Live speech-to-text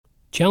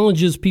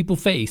Challenges people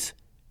face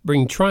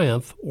bring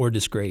triumph or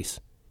disgrace.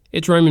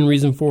 It's Rhyme and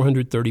Reason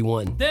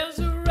 431. There's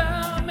a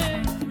rhyme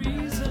and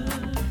reason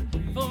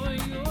for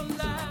your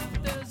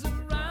life. There's a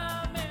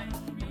rhyme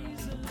and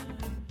reason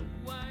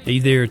why. Hey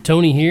there,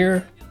 Tony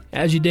here.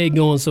 How's your day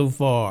going so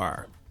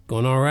far?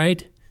 Going all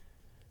right?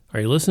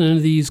 Are you listening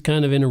to these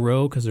kind of in a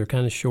row because they're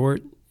kind of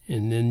short?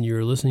 And then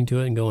you're listening to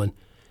it and going,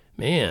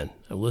 man,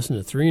 I've listened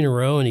to 3 in a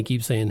row, and he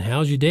keeps saying,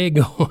 how's your day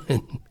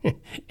going?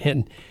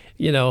 And,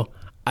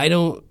 I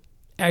don't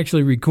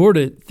actually record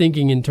it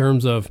thinking in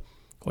terms of,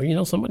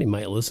 well, somebody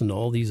might listen to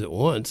all these at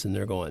once, and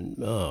they're going,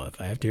 oh, if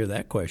I have to hear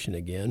that question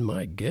again,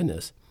 my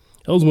goodness.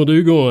 How's my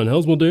day going?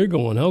 How's my day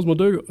going? How's my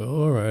day going?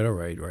 All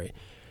right.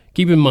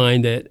 Keep in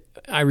mind that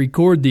I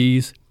record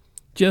these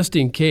just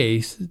in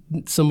case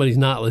somebody's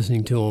not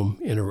listening to them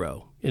in a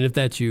row. And if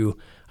that's you,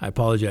 I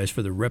apologize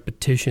for the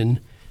repetition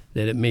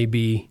that it may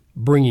be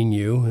bringing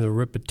you, the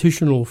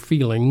repetitional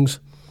feelings.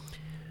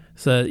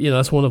 So,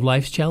 that's one of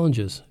life's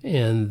challenges.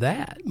 And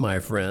that, my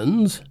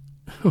friends,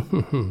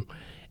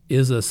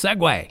 is a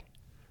Segway.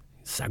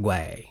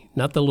 Segway.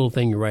 Not the little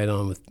thing you ride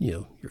on with,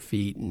 your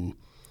feet and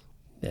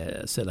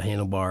a set of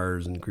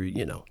handlebars and,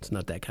 it's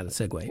not that kind of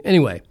Segway.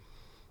 Anyway,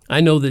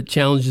 I know that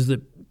challenges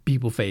that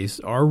people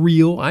face are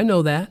real. I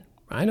know that.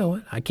 I know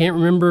it. I can't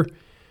remember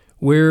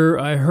where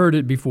I heard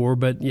it before,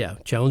 but yeah,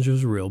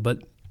 challenges are real. But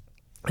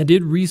I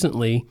did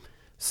recently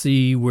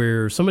see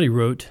where somebody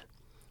wrote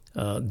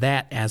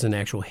that as an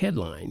actual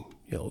headline.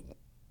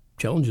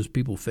 Challenges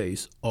people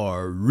face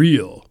are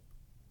real,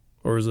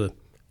 or as a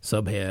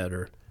subhead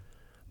or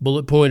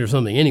bullet point or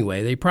something.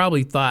 Anyway, they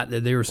probably thought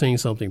that they were saying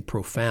something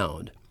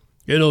profound.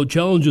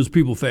 Challenges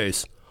people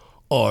face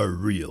are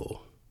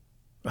real.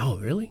 Oh,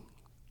 really?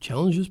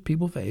 Challenges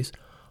people face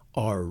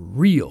are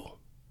real.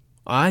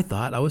 I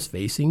thought I was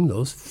facing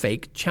those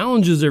fake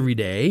challenges every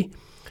day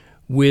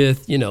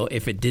with,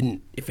 if it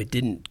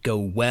didn't go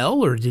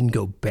well or it didn't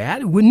go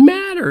bad, it wouldn't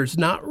matter. It's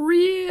not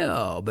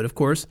real. But of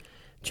course,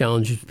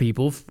 challenges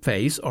people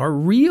face are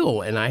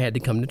real, and I had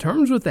to come to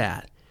terms with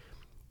that.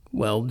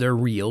 Well, they're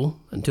real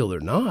until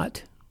they're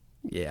not.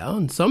 Yeah,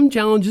 and some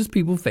challenges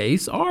people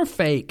face are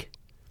fake.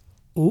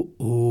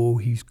 Uh-oh,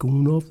 he's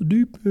going off the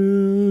deep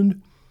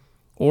end.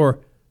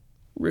 Or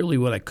really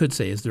what I could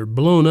say is they're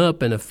blown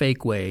up in a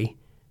fake way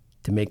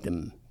to make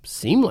them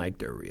seem like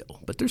they're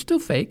real, but they're still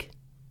fake.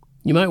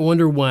 You might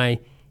wonder why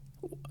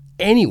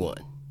anyone,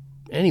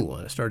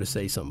 I started to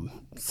say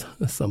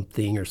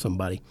something or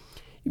somebody,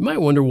 you might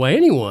wonder why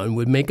anyone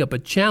would make up a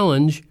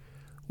challenge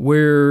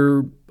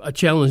where a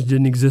challenge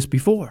didn't exist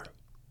before.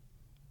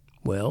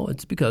 Well,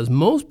 it's because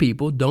most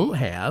people don't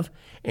have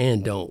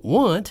and don't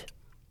want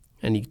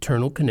an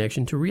eternal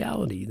connection to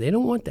reality. They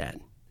don't want that.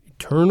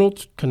 Eternal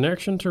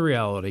connection to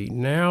reality.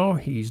 Now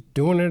he's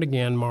doing it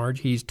again,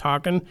 Marge. He's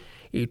talking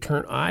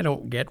eternal. I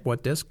don't get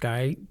what this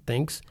guy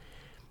thinks.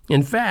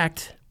 In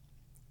fact,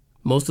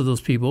 most of those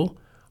people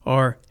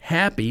are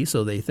happy,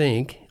 so they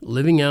think,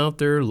 living out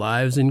their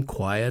lives in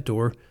quiet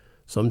or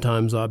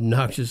sometimes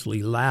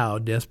obnoxiously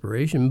loud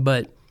desperation.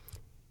 But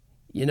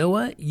you know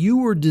what? You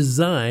were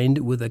designed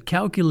with a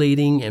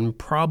calculating and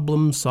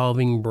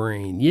problem-solving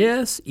brain.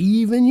 Yes,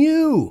 even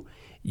you.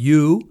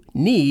 You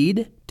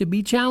need to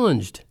be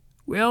challenged.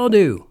 We all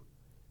do.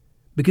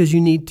 Because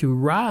you need to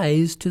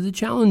rise to the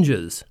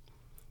challenges.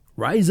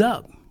 Rise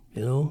up,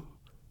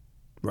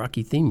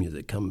 Rocky theme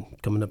music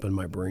coming up in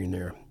my brain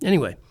there.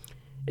 Anyway,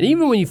 and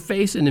even when you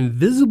face an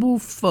invisible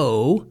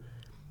foe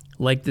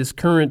like this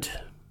current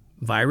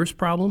virus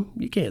problem,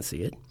 you can't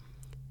see it.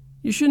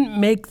 You shouldn't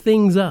make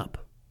things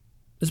up,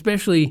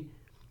 especially,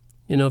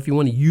 if you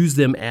want to use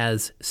them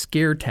as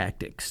scare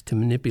tactics to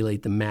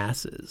manipulate the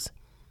masses.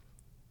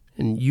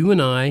 And you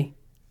and I,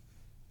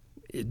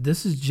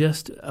 this is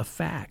just a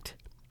fact.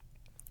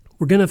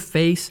 We're going to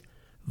face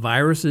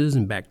viruses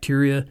and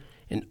bacteria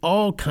and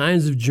all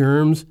kinds of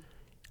germs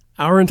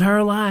our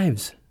entire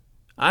lives.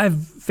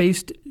 I've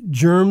faced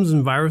germs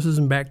and viruses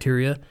and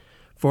bacteria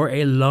for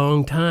a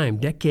long time,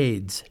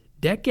 decades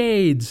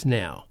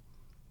now.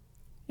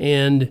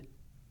 And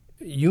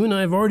you and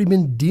I have already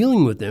been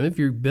dealing with them. If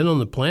you've been on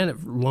the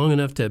planet long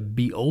enough to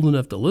be old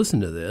enough to listen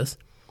to this,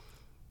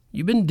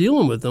 you've been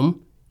dealing with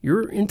them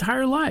your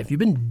entire life. You've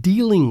been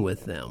dealing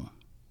with them.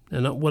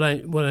 And what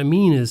I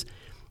mean is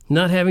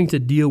not having to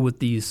deal with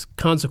these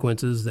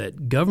consequences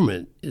that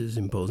government is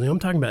imposing. I'm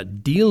talking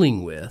about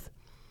dealing with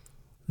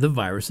the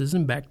viruses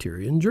and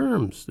bacteria and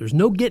germs. There's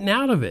no getting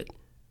out of it.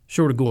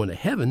 Short of going to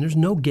heaven, there's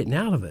no getting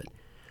out of it.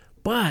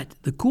 But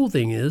the cool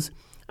thing is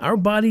our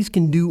bodies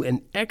can do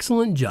an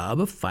excellent job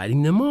of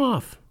fighting them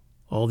off,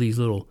 all these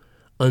little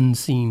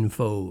unseen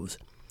foes.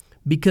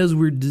 Because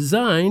we're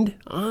designed,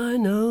 I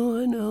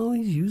know,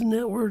 he's using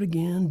that word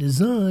again,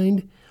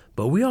 designed,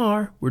 but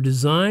we're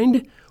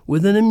designed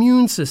with an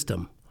immune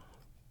system.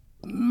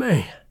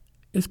 Man,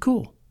 it's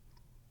cool.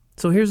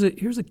 So here's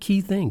a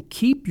key thing.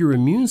 Keep your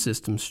immune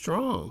system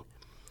strong,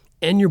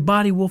 and your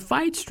body will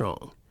fight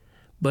strong.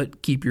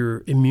 But keep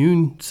your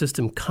immune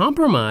system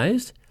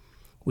compromised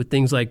with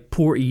things like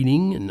poor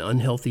eating and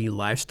unhealthy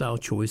lifestyle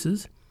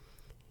choices,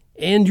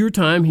 And your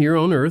time here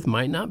on earth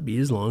might not be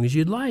as long as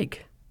you'd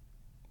like.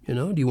 Do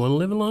you want to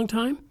live a long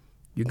time?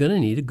 You're going to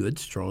need a good,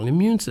 strong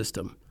immune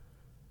system.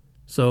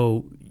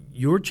 So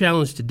your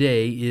challenge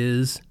today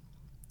is,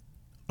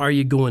 are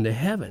you going to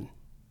heaven?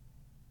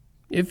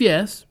 If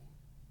yes,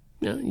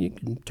 you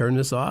can turn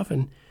this off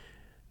and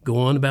go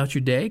on about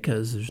your day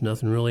because there's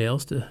nothing really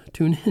else to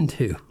tune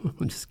into.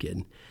 I'm just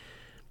kidding.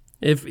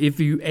 If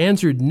you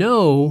answered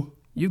no,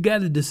 you've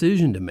got a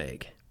decision to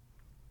make.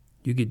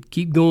 You could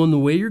keep going the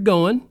way you're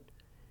going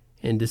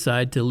and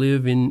decide to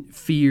live in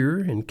fear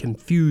and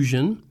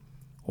confusion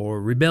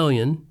or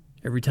rebellion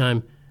every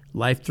time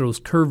life throws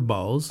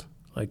curveballs,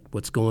 like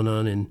what's going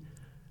on in,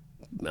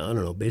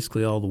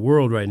 basically all the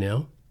world right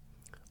now.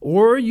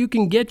 Or you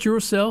can get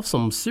yourself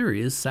some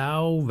serious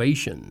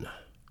salvation.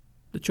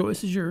 The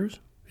choice is yours.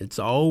 It's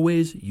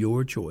always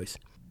your choice.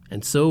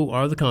 And so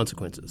are the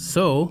consequences.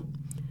 So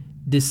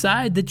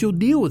decide that you'll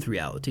deal with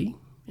reality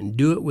and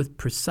do it with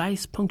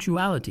precise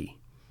punctuality.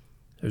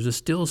 There's a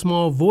still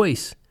small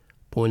voice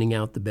pointing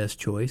out the best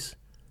choice,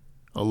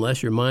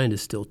 unless your mind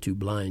is still too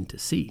blind to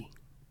see.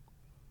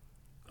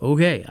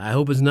 Okay, I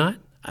hope it's not.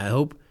 I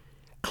hope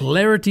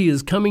clarity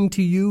is coming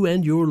to you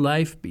and your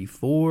life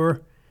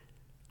before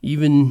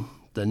even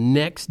the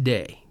next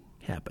day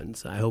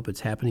happens. I hope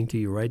it's happening to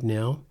you right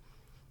now,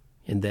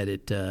 and that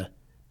it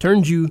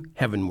turns you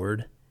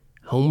heavenward,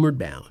 homeward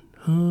bound.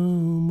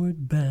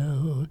 Homeward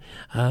bound.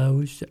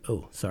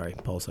 Sorry,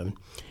 Paul Simon.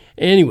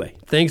 Anyway,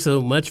 thanks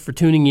so much for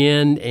tuning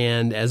in,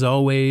 and as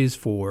always,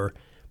 for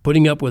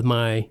putting up with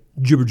my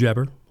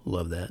jibber-jabber.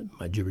 Love that,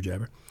 my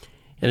jibber-jabber.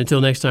 And until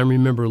next time,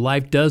 remember,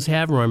 life does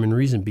have rhyme and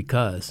reason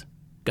because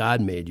God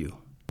made you.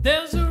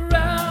 There's a